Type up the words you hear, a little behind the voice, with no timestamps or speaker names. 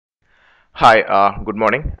Hi, good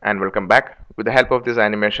morning and welcome back. With the help of this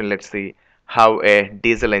animation, let's see how a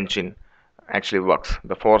diesel engine actually works.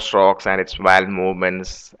 The four strokes and its valve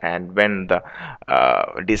movements and when the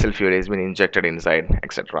diesel fuel is being injected inside,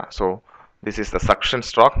 etc. So this is the suction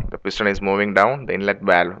stroke. The piston is moving down. The inlet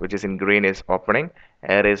valve, which is in green, is opening.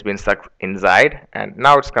 Air is being sucked inside, and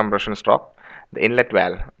now it's compression stroke. The inlet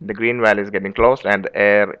valve, the green valve is getting closed, and the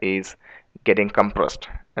air is getting compressed.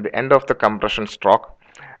 At the end of the compression stroke,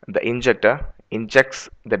 the injector injects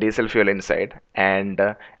the diesel fuel inside and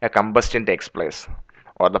a combustion takes place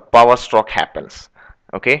or the power stroke happens.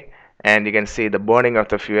 Okay, and you can see the burning of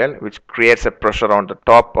the fuel which creates a pressure on the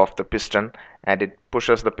top of the piston and it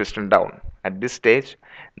pushes the piston down. At this stage,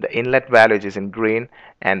 the inlet valve, which is in green,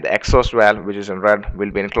 and the exhaust valve, which is in red, will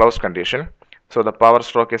be in closed condition. So the power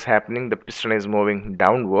stroke is happening, the piston is moving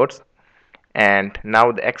downwards, and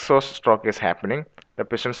now the exhaust stroke is happening. The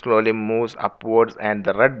piston slowly moves upwards and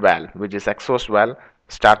the red valve, which is exhaust valve,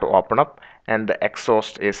 start to open up, and the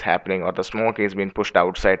exhaust is happening or the smoke is being pushed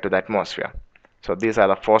outside to the atmosphere. So these are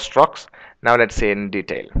the four strokes. Now let's see in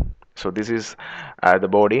detail. So this is the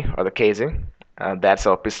body or the casing. That's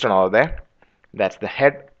our piston over there. That's the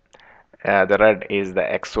head. The red is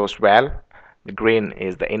the exhaust valve, the green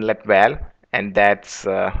is the inlet valve, and that's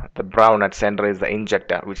the brown at center is the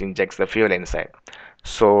injector, which injects the fuel inside.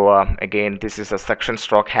 So again, this is a suction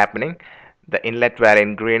stroke happening. The inlet valve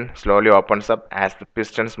in green slowly opens up as the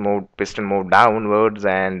piston move downwards,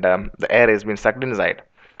 and the air is being sucked inside.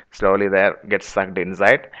 Slowly, the air gets sucked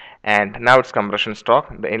inside, and now it's compression stroke.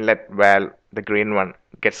 The inlet valve, the green one,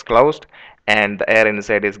 gets closed, and the air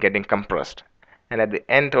inside is getting compressed. And at the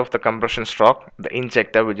end of the compression stroke, the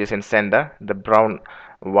injector, which is in center, the brown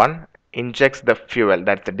one, injects the fuel,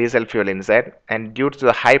 that's the diesel fuel inside, and due to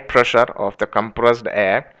the high pressure of the compressed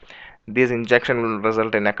air, this injection will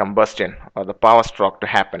result in a combustion or the power stroke to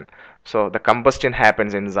happen. So the combustion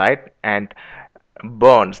happens inside and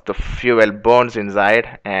burns, the fuel burns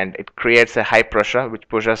inside, and it creates a high pressure which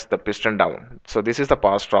pushes the piston down. So this is the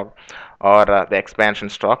power stroke or the expansion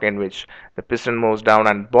stroke, in which the piston moves down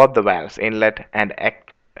and both the valves, inlet and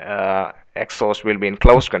exhaust, will be in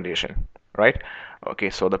closed condition, right?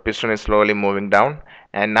 Okay, so the piston is slowly moving down,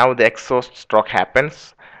 and now the exhaust stroke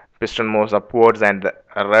happens. Piston moves upwards and the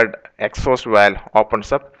red exhaust valve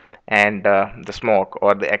opens up, and the smoke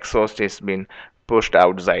or the exhaust is being pushed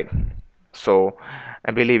outside. So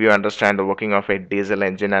I believe you understand the working of a diesel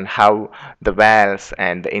engine and how the valves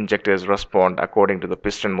and the injectors respond according to the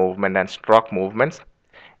piston movement and stroke movements.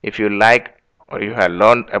 If you like or you have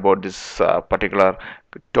learned about this particular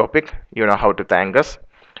topic, you know how to thank us.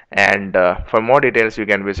 And for more details, you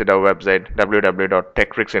can visit our website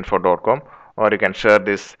www.techtricksinfo.com, or you can share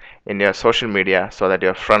this in your social media so that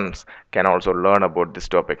your friends can also learn about this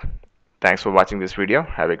topic. Thanks for watching this video.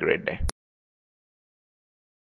 Have a great day.